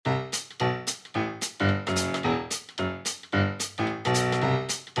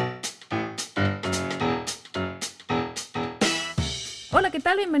Hola, ¿qué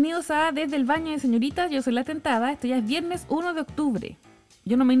tal? Bienvenidos a Desde el Baño de Señoritas. Yo soy La Tentada. Esto ya es viernes 1 de octubre.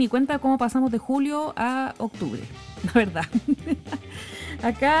 Yo no me di ni cuenta de cómo pasamos de julio a octubre, la verdad.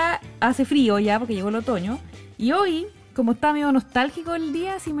 Acá hace frío ya porque llegó el otoño. Y hoy, como está medio nostálgico el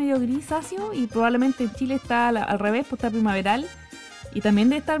día, así medio grisáceo, y probablemente en Chile está al revés, pues está primaveral, y también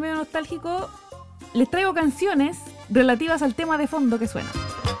debe estar medio nostálgico, les traigo canciones relativas al tema de fondo que suena.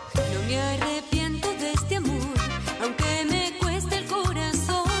 No me arrepiento de este amor, aunque me cueste el corazón.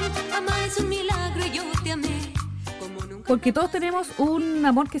 Amar es un milagro y yo te amé como nunca. Porque todos tenemos un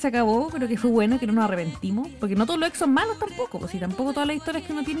amor que se acabó, pero que fue bueno, que no nos arrepentimos. Porque no todos los ex son malos tampoco, pues, y tampoco todas las historias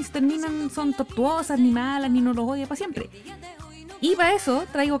que uno tiene y se terminan son tortuosas, ni malas, ni uno los odia para siempre. Y para eso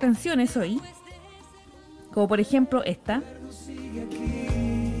traigo canciones hoy, como por ejemplo esta.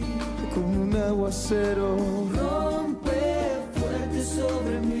 Como un aguacero rompe fuerte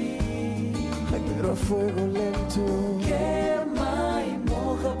sobre mí, ay, pero a fuego lento quema y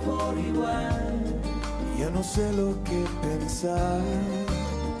moja por igual. Y yo no sé lo que pensar.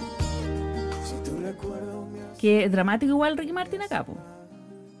 Si tu recuerdo me hace... Que dramático igual Ricky Martin acá, po.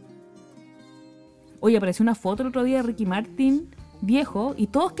 Oye, apareció una foto el otro día de Ricky Martin viejo y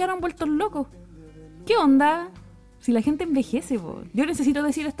todos quedaron vueltos locos. ¿Qué onda? Si la gente envejece, po. Yo necesito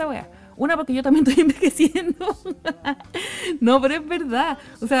decir esta wea. Una, porque yo también estoy envejeciendo. No, pero es verdad.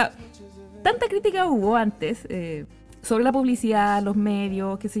 O sea, tanta crítica hubo antes sobre la publicidad, los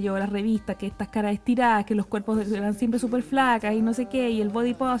medios, qué sé yo, las revistas, que estas caras estiradas, que los cuerpos eran siempre súper flacas y no sé qué, y el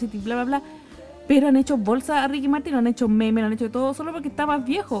body positive, bla, bla, bla. Pero han hecho bolsa a Ricky Martin, han hecho memes, han hecho de todo solo porque está más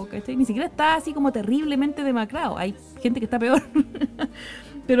viejo, ¿cachai? Ni siquiera está así como terriblemente demacrado. Hay gente que está peor.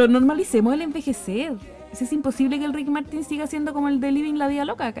 Pero normalicemos el envejecer. Es imposible que el Ricky Martin siga siendo como el de Living la Vida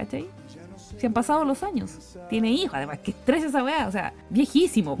Loca, ¿cachai? Se han pasado los años. Tiene hijos, además, que estrés esa weá, o sea,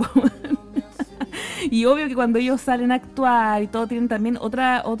 viejísimo. Y obvio que cuando ellos salen a actuar y todo, tienen también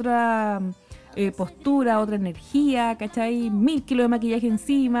otra postura, otra energía, ¿cachai? 1000 kilos de maquillaje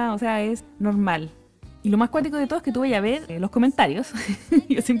encima, o sea, es normal. Y lo más cuático de todo es que tú vayas a ver los comentarios.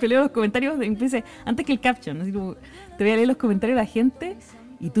 Yo siempre leo los comentarios, antes que el caption, así como te voy a leer los comentarios de la gente.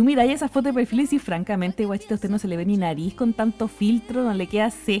 Y tú miras esa foto de perfil y decís, francamente, guachita, a usted no se le ve ni nariz con tanto filtro, no le queda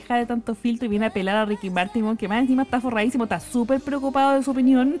ceja de tanto filtro, y viene a pelar a Ricky Martin, que más encima está forradísimo, está súper preocupado de su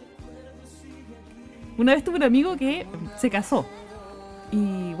opinión. Una vez tuve un amigo que se casó,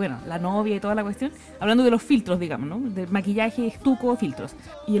 y bueno, la novia y toda la cuestión, hablando de los filtros, digamos, ¿no? De maquillaje, estuco, filtros.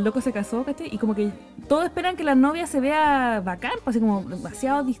 Y el loco se casó, ¿cachai? Y como que todos esperan que la novia se vea bacán, pues así como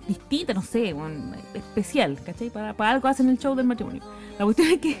demasiado distinta, no sé, bueno, especial, ¿cachai? Para algo hacen el show del matrimonio. La cuestión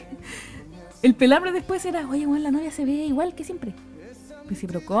es que el pelambre después era, oye, bueno, la novia se ve igual que siempre. Pues sí,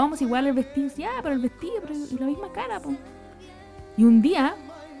 pero ¿cómo? Si igual el vestido, ya, pero el vestido, pero y la misma cara, pues. Y un día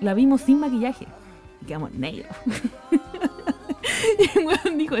la vimos sin maquillaje y quedamos negros. Y el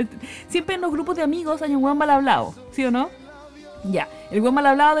weón dijo, siempre en los grupos de amigos hay un weón mal hablado, ¿sí o no? Ya, el weón mal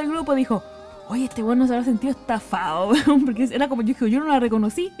hablado del grupo dijo, oye, este weón no se habrá sentido estafado, weón, porque era como, yo dije, yo no la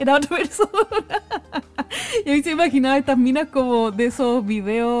reconocí, era otra persona. Y a mí se imaginaba estas minas como de esos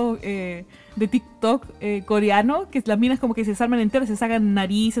videos de TikTok coreanos, que las minas como que se desarman enteras, se sacan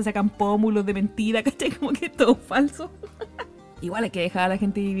narices, se sacan pómulos de mentira, ¿cachai? Como que es todo falso. Igual hay que dejar a la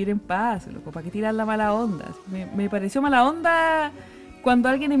gente vivir en paz, loco, ¿para qué tirar la mala onda? Me pareció mala onda cuando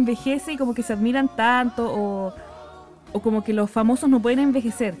alguien envejece y como que se admiran tanto, o como que los famosos no pueden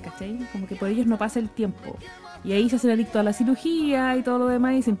envejecer, ¿cachai? Como que por ellos no pasa el tiempo. Y ahí se hacen adictos a la cirugía y todo lo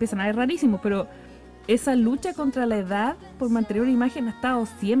demás y se empiezan a ver rarísimos, pero esa lucha contra la edad por mantener una imagen ha estado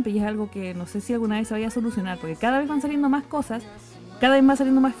siempre y es algo que no sé si alguna vez se vaya a solucionar, porque cada vez van saliendo más cosas, cada vez van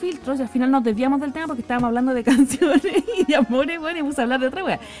saliendo más filtros y al final nos desviamos del tema porque estábamos hablando de canciones y de amores, bueno, y vamos a hablar de otra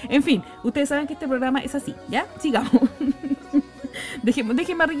wea. En fin, ustedes saben que este programa es así, ¿ya? Sigamos.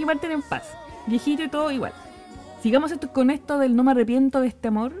 Déjenme a Ricky Martin en paz. Viejito y todo igual. Sigamos con esto del no me arrepiento de este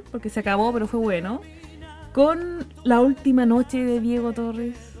amor, porque se acabó, pero fue bueno. Con La Última Noche de Diego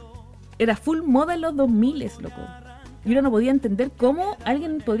Torres. Era full moda en los 2000, loco. Y uno no podía entender cómo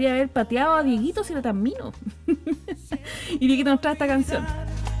alguien podría haber pateado a Dieguito si era tan mino. Y Dieguito nos trae esta canción.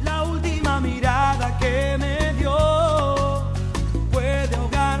 La última mirada que me dio puede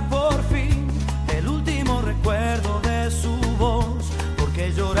ahogar por fin el último recuerdo de su voz, porque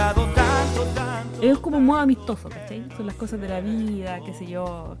he llorado tanto, tanto. Es como un modo amistoso, ¿cachai? Son las cosas de la vida, qué sé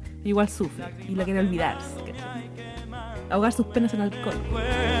yo. Igual sufre y la quiere olvidarse, ¿cachai? Ahogar sus penas en alcohol.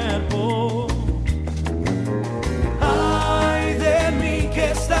 Cuerpo. Ay de mí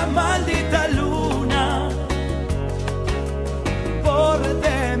que esta maldita luna borre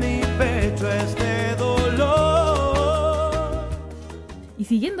de mi pecho este dolor. Y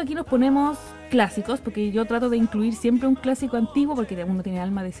siguiendo aquí nos ponemos clásicos, porque yo trato de incluir siempre un clásico antiguo, porque uno tiene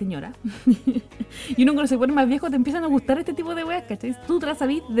alma de señora. Y uno cuando se pone más viejo te empiezan a gustar este tipo de weas, ¿cachai? Tú te las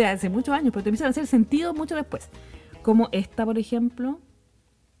sabís de hace muchos años, pero te empiezan a hacer sentido mucho después. Como esta, por ejemplo,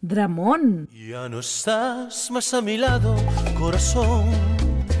 Dramón. Ya no estás más a mi lado, corazón,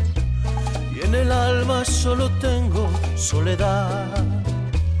 y en el alma solo tengo soledad.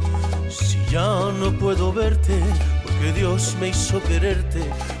 Si ya no puedo verte, porque Dios me hizo quererte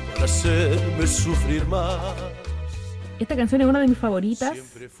para hacerme sufrir más. Esta canción es una de mis favoritas,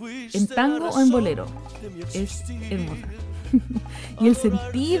 en tango o en bolero. Es hermosa. Y el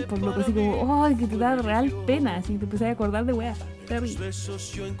sentir, por lo que así como, ¡ay! Que te da real pena, así te empezás a acordar de weas. Terrible.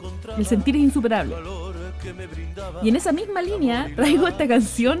 El sentir es insuperable. Y en esa misma línea traigo esta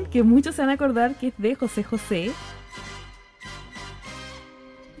canción que muchos se van a acordar, que es de José José.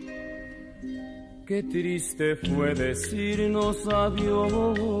 Qué triste fue decirnos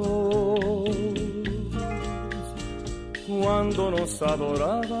adiós cuando nos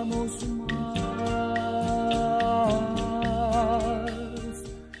adorábamos más.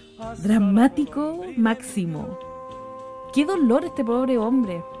 Dramático máximo. Qué dolor este pobre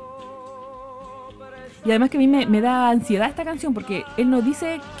hombre. Y además que a mí me da ansiedad esta canción, porque él no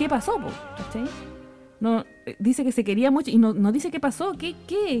dice qué pasó, ¿cachai? No, dice que se quería mucho y no dice qué pasó,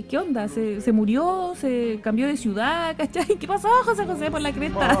 qué onda, se murió, se cambió de ciudad, ¿cachai? ¿Qué pasó, José José, por la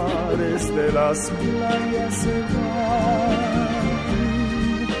cresta? Mares de las playas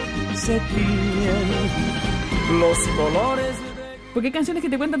se tiñen los colores. Porque hay canciones que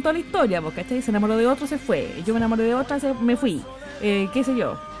te cuentan toda la historia, ¿cachai? Se enamoró de otro, se fue. Yo me enamoré de otra, me fui. Qué sé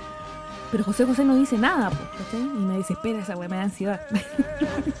yo. Pero José José no dice nada, ¿cachai? Y me desespera esa weá, me da ansiedad.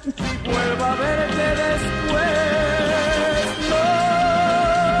 Vuelva a verte después, no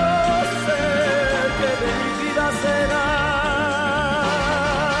sé qué de mi vida será.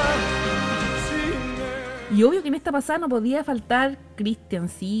 Y obvio que en esta pasada no podía faltar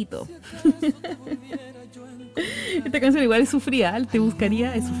Cristiancito. Esta canción igual es sufrida, Te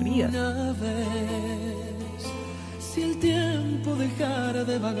buscaría es sufrida. Una vez, si el tiempo dejara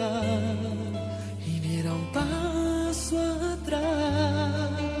de vagar y diera un paso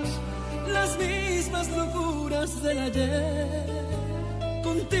atrás, las mismas locuras del ayer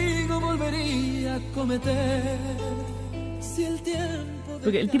contigo volvería a cometer. Si el tiempo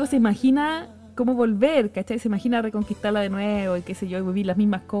Porque el tipo se imagina cómo volver, ¿cachai? Se imagina reconquistarla de nuevo y qué sé yo, y vivir las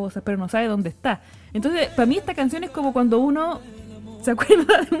mismas cosas, pero no sabe dónde está. Entonces, para mí esta canción es como cuando uno se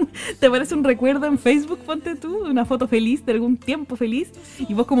acuerda, te aparece un recuerdo en Facebook, ponte tú, una foto feliz de algún tiempo feliz,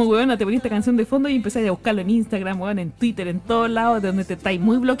 y vos como huevona te ponís esta canción de fondo y empezás a buscarlo en Instagram, huevón, en Twitter, en todos lados, de donde te estáis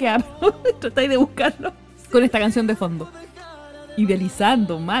muy bloqueado, tratáis de buscarlo con esta canción de fondo.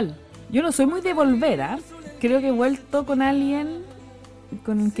 Idealizando, mal. Yo no soy muy de volver, ¿ah? Creo que he vuelto con alguien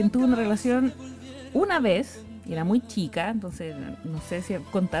con quien tuve una relación una vez, y era muy chica, entonces no sé si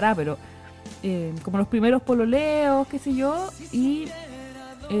contará, pero como los primeros pololeos, qué sé yo, y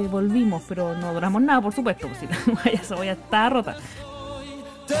volvimos, pero no duramos nada, por supuesto, pues si esa olla está rota.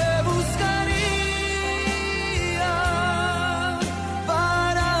 te buscaría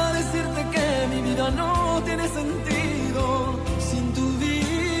para decirte que mi vida no tiene sentido sin tu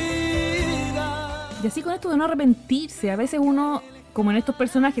vida. Y así con esto de no arrepentirse, a veces uno, como en estos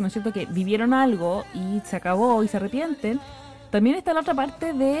personajes, ¿no es cierto?, que vivieron algo y se acabó y se arrepienten, también está la otra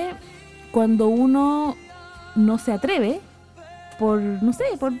parte de cuando uno no se atreve por, no sé,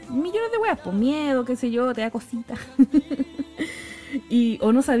 por millones de weas, por miedo, qué sé yo, te da cositas.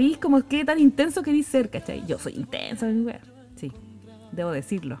 O no sabís como qué tan intenso querís ser, ¿cachai? Yo soy intensa en mi wea. Sí, debo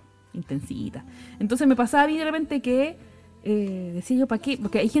decirlo, intensita. Entonces me pasaba a mí de repente que decía yo, ¿para qué?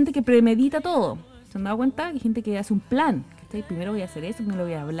 Porque hay gente que premedita todo. ¿Se han dado cuenta? Hay gente que hace un plan, ¿cachai? Primero voy a hacer eso, primero lo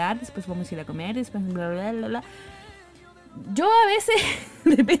voy a hablar, después vamos a ir a comer, después bla, bla, bla, bla. Yo a veces,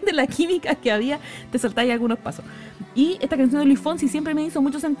 depende de la química que había, te saltáis algunos pasos. Y esta canción de Luis Fonsi siempre me hizo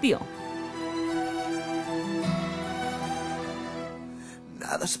mucho sentido.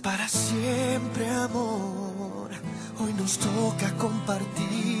 Nada es para siempre, amor. Hoy nos toca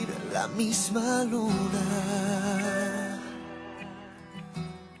compartir la misma luna.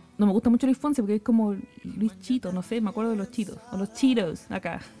 No me gusta mucho Luis Fonsi porque es como Luis Chito, no sé, me acuerdo de los Chitos. O los Chitos,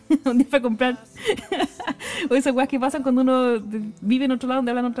 acá. Donde fue a comprar. O esas weas que pasan cuando uno vive en otro lado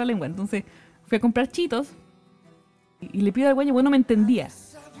donde hablan otra lengua. Entonces fui a comprar Chitos y le pido al güey, bueno, me entendía.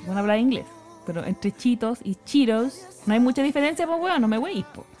 Bueno, hablaba inglés. Pero entre Chitos y Cheetos no hay mucha diferencia, pues weón, no me weís,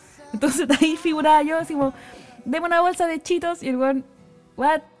 po. Entonces ahí figuraba yo así como, deme una bolsa de Chitos, y el weón,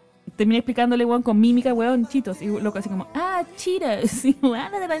 what? Terminé explicándole, weón, con mímica, weón, Chitos. Y loco así como, Cheetos. Y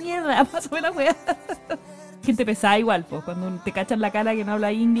weón, de la mierda, pásame la weá. Gente pesada igual, pues, cuando te cachan la cara que no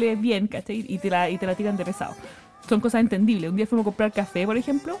habla inglés bien, ¿cachai? Y te la tiran de pesado. Son cosas entendibles. Un día fuimos a comprar café, por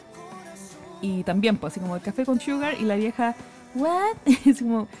ejemplo, y también, pues, así como el café con sugar, y la vieja, ¿what? Así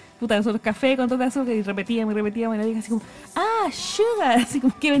como, puta, nosotros café con todo de azúcar, y repetíamos, y la vieja así como, sugar, así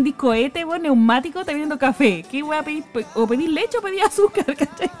como, que vendís cohete, vos, neumático, te vendiendo café. ¿Qué voy a pedir? O pedir leche o pedir azúcar,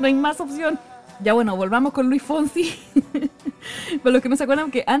 ¿cachai? No hay más opción. Ya bueno, volvamos con Luis Fonsi. Para los que no se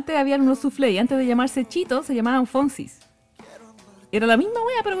acuerdan que antes habían unos soufflés y antes de llamarse Chito se llamaban Fonsis. Era la misma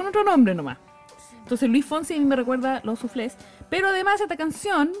wea pero con otro nombre nomás. Entonces Luis Fonsi a mí me recuerda los soufflés. Pero además esta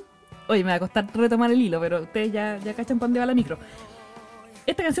canción, oye, me va a costar retomar el hilo, pero ustedes ya cachan para dónde va la micro.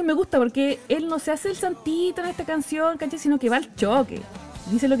 Esta canción me gusta porque él no se hace el santito en esta canción, ¿cachai? Sino que va al choque.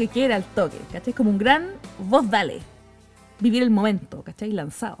 Dice lo que quiere al toque, ¿cachai? Como un gran voz dale. Vivir el momento, ¿cachai?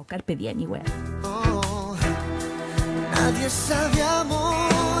 Lanzado, carpe diem y wea. Oh, nadie sabe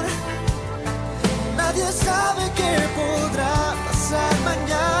amor, nadie sabe qué podrá pasar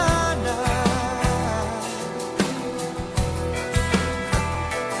mañana.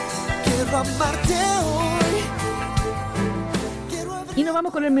 Quiero amarte hoy. Y nos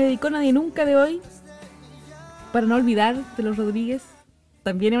vamos con el Me dedicó nadie nunca de hoy, para no olvidar de los Rodríguez.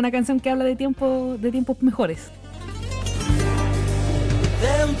 También es una canción que habla de tiempos mejores.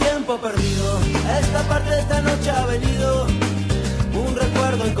 De un tiempo perdido, a esta parte de esta noche ha venido un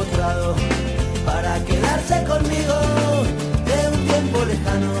recuerdo encontrado para quedarse conmigo. De un tiempo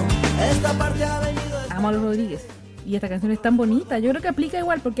lejano, a esta parte ha venido. Amo a los Rodríguez. Y esta canción es tan bonita. Yo creo que aplica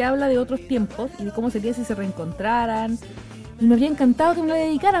igual porque habla de otros tiempos y de cómo sería si se reencontraran. Y me habría encantado que me la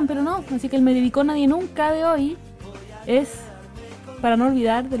dedicaran, pero no. Así que el Me dedicó nadie nunca de hoy es para no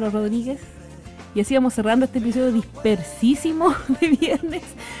olvidar de los Rodríguez. Y así vamos cerrando este episodio dispersísimo de viernes.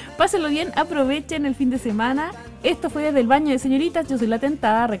 Pásenlo bien, aprovechen el fin de semana. Esto fue Desde el Baño de Señoritas. Yo soy La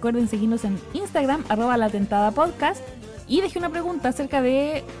Tentada. Recuerden seguirnos en Instagram, @LaTentadaPodcast. Y dejé una pregunta acerca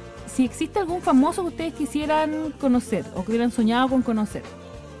de si existe algún famoso que ustedes quisieran conocer o que hubieran soñado con conocer.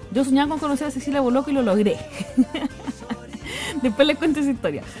 Yo soñaba con conocer a Cecilia Boloco y lo logré. Después les cuento esa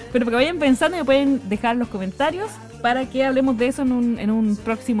historia. Pero para que vayan pensando, me pueden dejar los comentarios para que hablemos de eso en un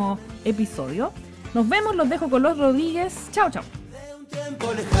próximo episodio. Nos vemos, los dejo con los Rodríguez. Chao, chao. De un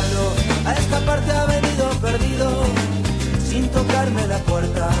tiempo lejano, a esta parte ha venido perdido, sin tocarme la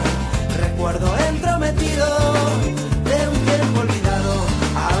puerta, recuerdo entrometido. De un tiempo lejano.